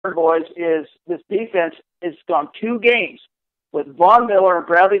boys, is this defense has gone 2 games with Von Miller and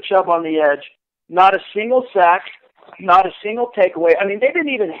Bradley Chubb on the edge, not a single sack, not a single takeaway. I mean, they didn't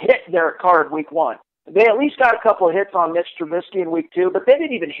even hit Derek Carr in week 1. They at least got a couple of hits on Mitch Trubisky in week 2, but they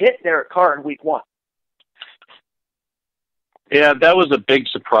didn't even hit Derek Carr in week 1. Yeah, that was a big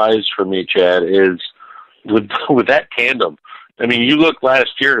surprise for me, Chad, is with that tandem. I mean, you look last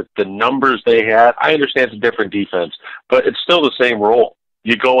year at the numbers they had. I understand it's a different defense, but it's still the same role.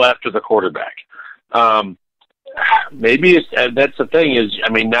 You go after the quarterback. Maybe that's the thing is,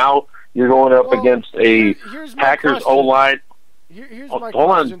 I mean, now you're going up against a Packers O-line. Here's my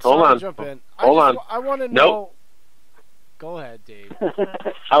question. Hold on. Jump in. Hold on. I want to know. Nope. Go ahead, Dave.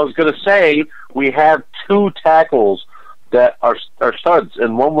 I was going to say we have 2 tackles that are studs,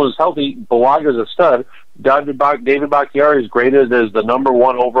 and one was healthy. Balaga's a stud. David Bakhtiari is graded as the number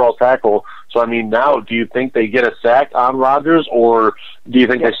 1 overall tackle. So, I mean, now, do you think they get a sack on Rodgers, or do you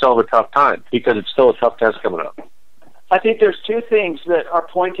think they still have a tough time? Because it's still a tough test coming up. I think there's 2 things that are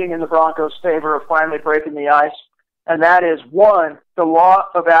pointing in the Broncos' favor of finally breaking the ice, and that is, 1, the law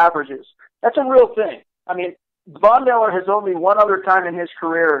of averages. That's a real thing. I mean, Von Miller has only one other time in his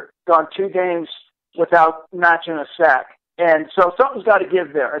career gone 2 games without matching a sack. And so something's got to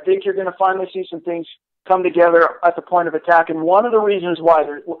give there. I think you're going to finally see some things come together at the point of attack. And one of the reasons why,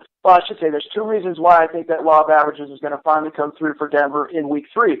 there's 2 reasons why I think that law of averages is going to finally come through for Denver in week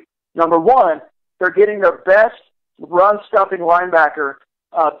 3. Number 1, they're getting their best run-stuffing linebacker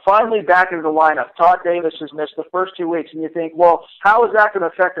finally back into the lineup. Todd Davis has missed the first 2 weeks, and you think, well, how is that going to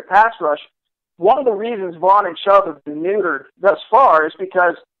affect the pass rush? One of the reasons Vaughn and Chubb have been neutered thus far is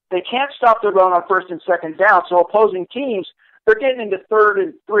because they can't stop the run on 1st and 2nd down, so opposing teams, they're getting into 3rd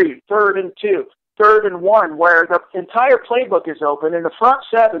and 3, 3rd and 2, 3rd and 1, where the entire playbook is open. In the front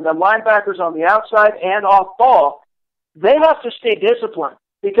 7, the linebackers on the outside and off ball, they have to stay disciplined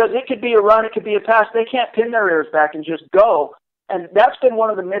because it could be a run, it could be a pass. They can't pin their ears back and just go. And that's been one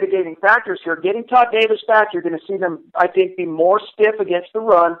of the mitigating factors here. Getting Todd Davis back, you're going to see them, I think, be more stiff against the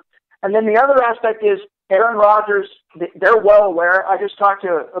run. And then the other aspect is Aaron Rodgers, they're well aware. I just talked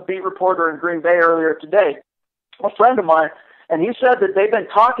to a beat reporter in Green Bay earlier today, a friend of mine, and he said that they've been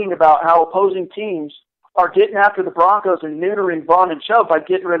talking about how opposing teams are getting after the Broncos and neutering Vaughn and Chubb by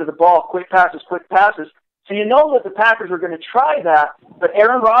getting rid of the ball, quick passes. So you know that the Packers are going to try that, but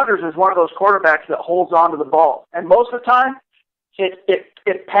Aaron Rodgers is one of those quarterbacks that holds on to the ball. And most of the time,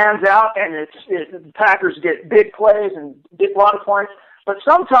 it pans out, and the Packers get big plays and get a lot of points. But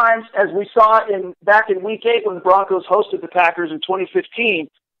sometimes, as we saw back in Week 8 when the Broncos hosted the Packers in 2015,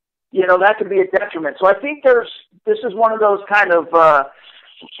 that could be a detriment. So I think this is one of those kind of,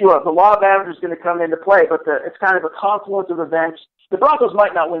 the law of averages is going to come into play, but it's kind of a confluence of events. The Broncos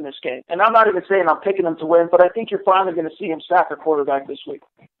might not win this game, and I'm not even saying I'm picking them to win, but I think you're finally going to see him sack a quarterback this week.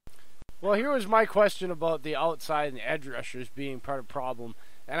 Well, here was my question about the outside and the edge rushers being part of the problem,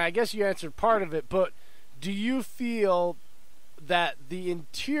 and I guess you answered part of it, but do you feel that the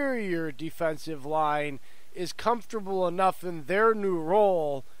interior defensive line is comfortable enough in their new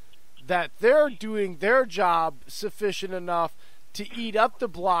role that they're doing their job sufficient enough to eat up the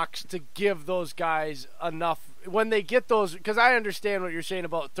blocks to give those guys enough when they get those? Because I understand what you're saying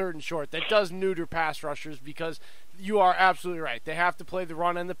about 3rd and short. That does neuter pass rushers because you are absolutely right. They have to play the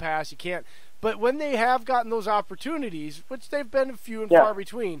run and the pass. You can't. But when they have gotten those opportunities, which they've been few and far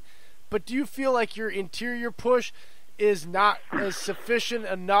between, but do you feel like your interior push is not as sufficient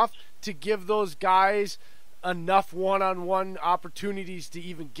enough to give those guys enough one-on-one opportunities to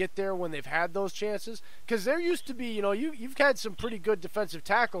even get there when they've had those chances? Because there used to be, you've had some pretty good defensive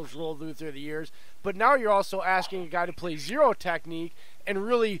tackles roll through the years, but now you're also asking a guy to play zero technique and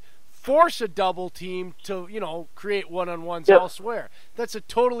really force a double team to, create one-on-ones elsewhere. That's a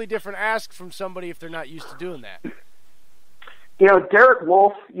totally different ask from somebody if they're not used to doing that. Derek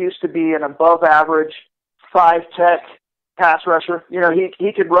Wolfe used to be an above-average 5-tech pass rusher.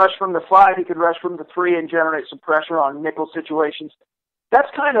 He could rush from the 5, he could rush from the 3 and generate some pressure on nickel situations. That's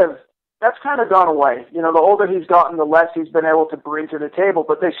kind of gone away. The older he's gotten, the less he's been able to bring to the table,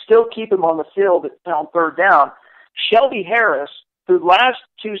 but they still keep him on the field on 3rd down. Shelby Harris, who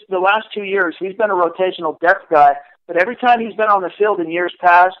the last 2 years, he's been a rotational depth guy, but every time he's been on the field in years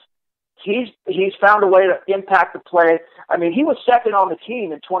past, he's found a way to impact the play. I mean, he was second on the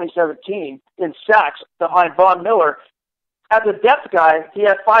team in 2017 in sacks behind Von Miller. As a depth guy, he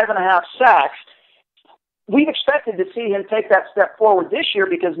had 5.5 sacks. We've expected to see him take that step forward this year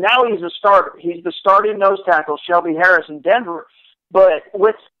because now he's a starter. He's the starting nose tackle, Shelby Harris in Denver. But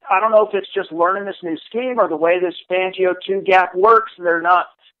I don't know if it's just learning this new scheme or the way this Fangio 2-gap works. They're not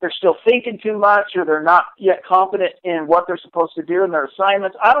they're still thinking too much, or they're not yet confident in what they're supposed to do in their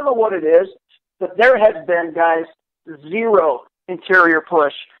assignments. I don't know what it is, but there has been, guys, zero interior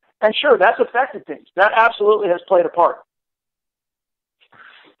push. And sure, that's affected things. That absolutely has played a part.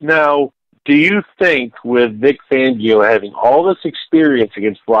 Now, do you think with Vic Fangio having all this experience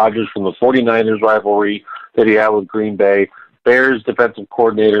against Rodgers from the 49ers rivalry that he had with Green Bay, Bears defensive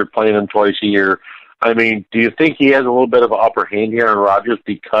coordinator playing him twice a year, I mean, do you think he has a little bit of an upper hand here on Rodgers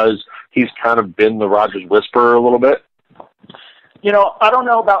because he's kind of been the Rodgers whisperer a little bit? You know, I don't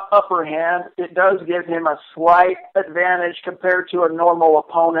know about upper hand. It does give him a slight advantage compared to a normal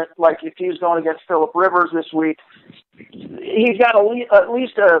opponent. Like if he's going against Phillip Rivers this week, he's got at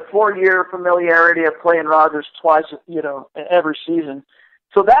least a 4-year familiarity of playing Rodgers twice, every season.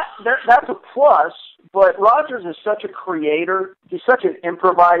 So that's a plus, but Rodgers is such a creator. He's such an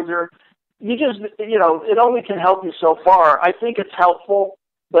improviser. It only can help you so far. I think it's helpful,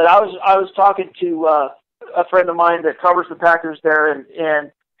 but I was talking to a friend of mine that covers the Packers there,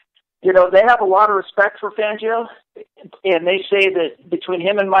 and they have a lot of respect for Fangio, and they say that between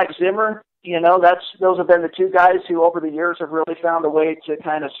him and Mike Zimmer, those have been the two guys who over the years have really found a way to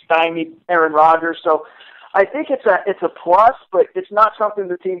kind of stymie Aaron Rodgers. So I think it's a plus, but it's not something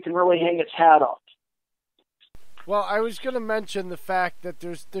the team can really hang its hat on. Well, I was going to mention the fact that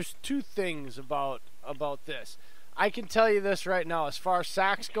there's two things about this. I can tell you this right now. As far as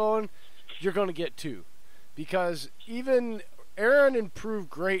sacks going, you're going to get 2. Because even Aaron improved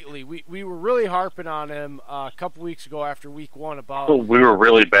greatly. We were really harping on him a couple weeks ago after week 1 about... Oh, we were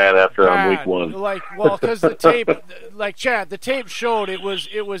really bad after on week 1. Because the tape, like Chad, the tape showed it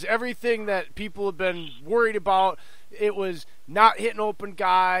was everything that people have been worried about. It was not hitting open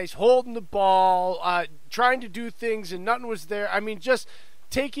guys, holding the ball, trying to do things, and nothing was there. I mean, just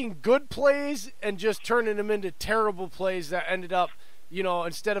taking good plays and just turning them into terrible plays that ended up,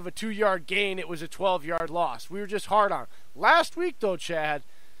 instead of a 2-yard gain, it was a 12-yard loss. We were just hard on him. Last week, though, Chad,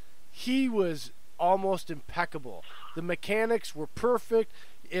 he was almost impeccable. The mechanics were perfect.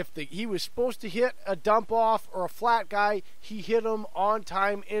 If he was supposed to hit a dump off or a flat guy, he hit them on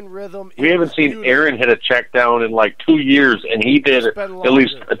time, in rhythm. We haven't seen Aaron hit a check down in like 2 years, and he did at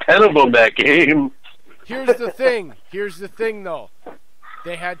least 10 of them that game. Here's the thing, though.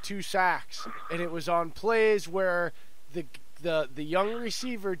 They had 2 sacks, and it was on plays where the young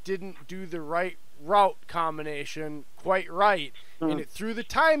receiver didn't do the right route combination quite right, and it threw the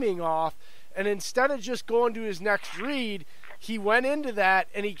timing off, and instead of just going to his next read, he went into that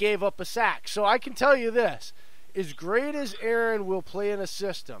and he gave up a sack. So I can tell you this, as great as Aaron will play in a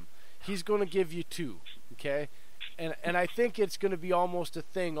system, he's going to give you 2, okay? And I think it's going to be almost a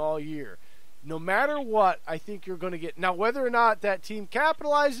thing all year. No matter what, I think you're going to get... Now, whether or not that team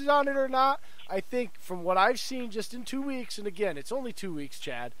capitalizes on it or not, I think from what I've seen just in 2 weeks, and again, it's only 2 weeks,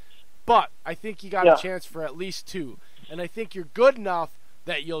 Chad, but I think you got a chance for at least 2. And I think you're good enough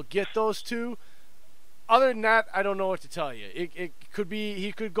that you'll get those 2. Other than that, I don't know what to tell you. It could be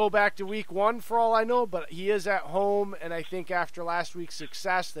he could go back to week 1 for all I know, but he is at home, and I think after last week's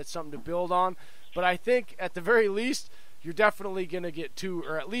success, that's something to build on. But I think at the very least, you're definitely going to get 2,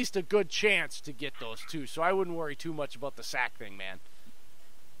 or at least a good chance to get those 2. So I wouldn't worry too much about the sack thing, man.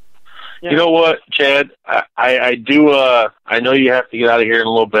 Yeah. You know what, Chad? I do. I know you have to get out of here in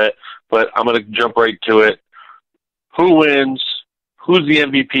a little bit, but I'm going to jump right to it. Who wins? Who's the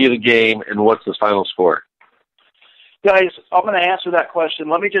MVP of the game, and what's the final score? Guys, I'm going to answer that question.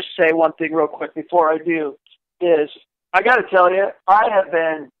 Let me just say one thing real quick before I do. Is I got to tell you, I've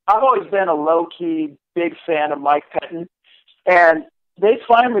always been a low-key big fan of Mike Pettin, and they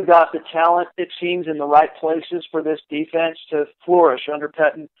finally got the talent, it seems, in the right places for this defense to flourish under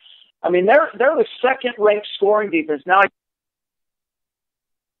Pettin. I mean, they're the second-ranked scoring defense now.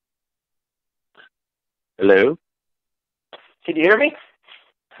 Hello? Can you hear me?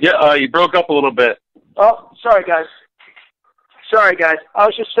 Yeah, you broke up a little bit. Oh, sorry, guys. I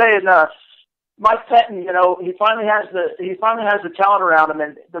was just saying, Mike Pettin, he finally has the talent around him,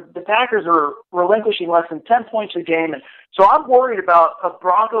 and the Packers are relinquishing less than 10 points a game, and so I'm worried about a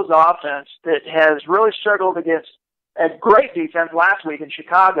Broncos offense that has really struggled against a great defense last week in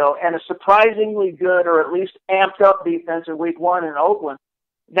Chicago and a surprisingly good, or at least amped up defense in week 1 in Oakland.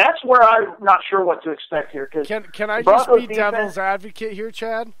 That's where I'm not sure what to expect here. Can I just be devil's advocate here,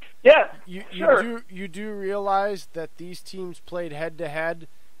 Chad? Yeah, sure. You do realize that these teams played head-to-head,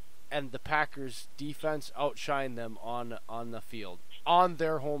 and the Packers' defense outshined them on the field, on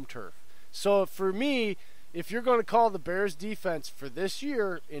their home turf. So for me, if you're going to call the Bears' defense for this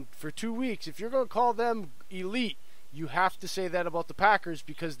year, for 2 weeks, if you're going to call them elite, you have to say that about the Packers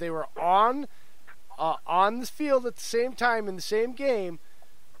because they were on the field at the same time in the same game,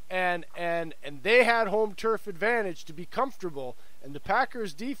 and they had home turf advantage to be comfortable, and the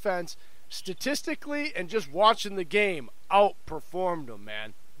Packers defense statistically and just watching the game outperformed them,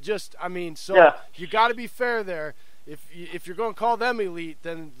 man. You got to be fair there. If you're going to call them elite,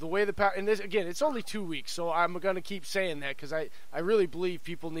 then the way and this again, it's only 2 weeks, so I'm going to keep saying that because I really believe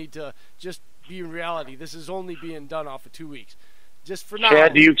people need to just be in reality. This is only being done off of 2 weeks. Just for now.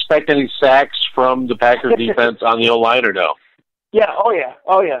 Chad, do you expect any sacks from the Packers defense on the O-line or no? Yeah, oh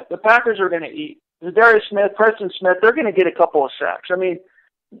yeah. The Packers are going to eat. Darius Smith, Preston Smith, they're going to get a couple of sacks. I mean,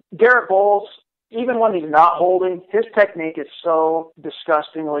 Garrett Bowles, even when he's not holding, his technique is so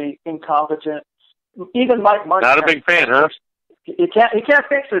disgustingly incompetent. Even Mike Munch. Not a big fan, huh? You can't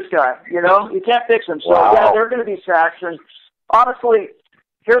fix this guy, you know? You can't fix him. So, wow. Yeah, there are going to be sacks. And honestly,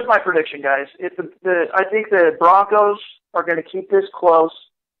 here's my prediction, guys. I think the Broncos are going to keep this close.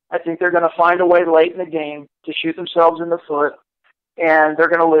 I think they're going to find a way late in the game to shoot themselves in the foot, and they're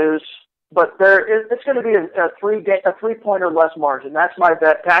going to lose. But it's going to be a 3-point or less margin. That's my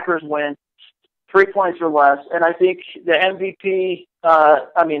bet. Packers win, 3 points or less. And I think the MVP,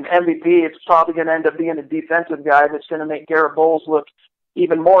 it's probably going to end up being a defensive guy that's going to make Garrett Bowles look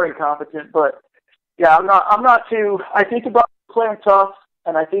even more incompetent. But yeah, I'm not too. I think the Broncos are playing tough,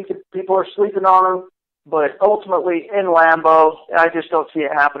 and I think that people are sleeping on them. But ultimately, in Lambeau, I just don't see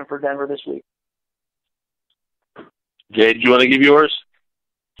it happening for Denver this week. Jay, do you want to give yours?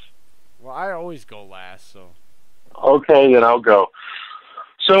 Well, I always go last, so. Okay, then I'll go.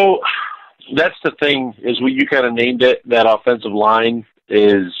 So that's the thing, is you kind of named it. That offensive line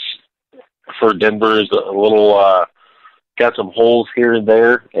is, for Denver, is a little got some holes here and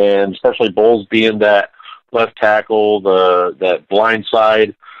there, and especially Bowles being that left tackle, that blind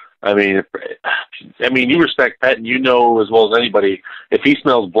side. I mean, you respect Patton. You know as well as anybody, if he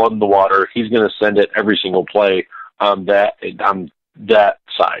smells blood in the water, he's going to send it every single play on that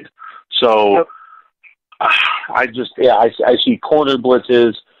side. So I see corner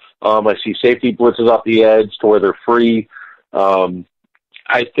blitzes. I see safety blitzes off the edge to where they're free.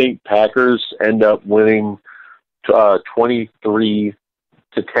 I think Packers end up winning 23-10.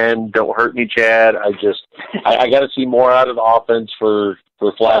 Don't hurt me, Chad. I got to see more out of the offense for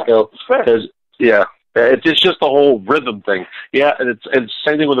Flacco, because it's just the whole rhythm thing. Yeah, and it's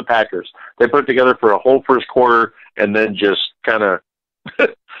same thing with the Packers. They put it together for a whole first quarter and then just kind of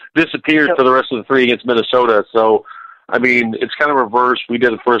disappeared for the rest of the three against Minnesota. So, I mean, it's kind of reversed. We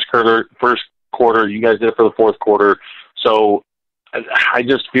did the first quarter. You guys did it for the fourth quarter. So, I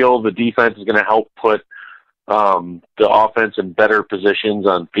just feel the defense is going to help put the offense in better positions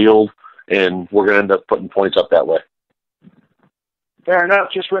on field, and we're going to end up putting points up that way. Fair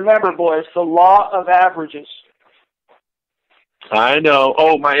enough. Just remember, boys, the law of averages. I know.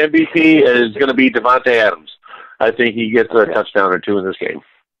 Oh, my MVP is going to be Devontae Adams. I think he gets a touchdown or two in this game.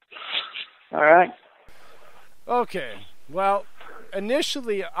 All right. Okay. Well,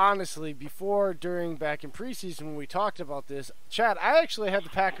 initially, honestly, back in preseason when we talked about this, Chad, I actually had the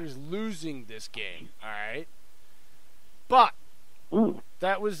Packers losing this game, all right? But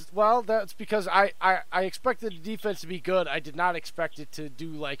that's because I expected the defense to be good. I did not expect it to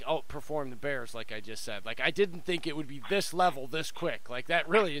outperform the Bears, like I just said. Like, I didn't think it would be this level this quick. Like, that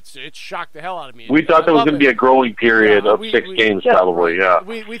really, it shocked the hell out of me. We thought there was going to be a growing period of 6 games, probably, yeah.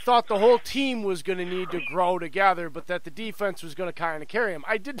 We thought the whole team was going to need to grow together, but that the defense was going to kind of carry them.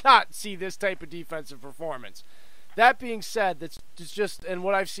 I did not see this type of defensive performance. That being said, that's just, and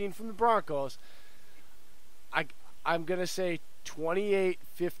what I've seen from the Broncos, I'm going to say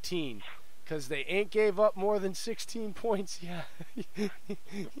 28-15, because they ain't gave up more than 16 points yet.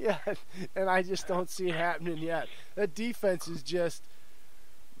 Yeah, and I just don't see it happening yet. That defense is just,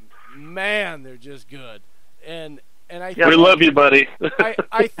 man, they're just good. And we love you, buddy.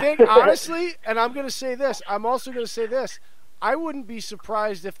 I think, honestly, and I'm going to say this, I'm also going to say this, I wouldn't be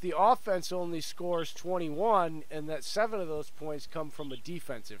surprised if the offense only scores 21 and that 7 of those points come from a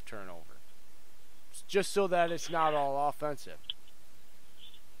defensive turnover. Just so that it's not all offensive.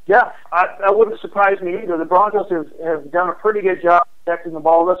 Yeah, that wouldn't surprise me either. The Broncos have done a pretty good job protecting the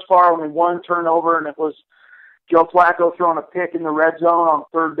ball thus far. Only one turnover, and it was Joe Flacco throwing a pick in the red zone on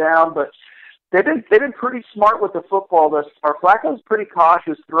third down. But they've been pretty smart with the football thus far. Flacco's a pretty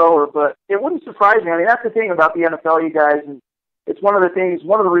cautious thrower, but it wouldn't surprise me. I mean, that's the thing about the NFL, you guys, and it's one of the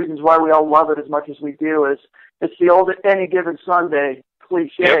reasons why we all love it as much as we do is it's the old any given Sunday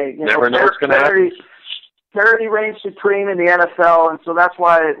cliche. Yep, never know what's going to happen. Parity reigns supreme in the NFL, and so that's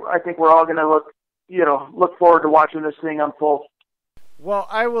why I think we're all going to look forward to watching this thing unfold. Well,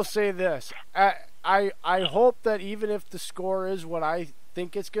 I will say this: I hope that even if the score is what I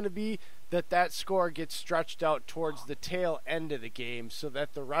think it's going to be, that score gets stretched out towards the tail end of the game so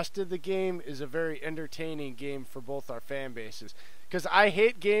that the rest of the game is a very entertaining game for both our fan bases. Because I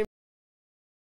hate games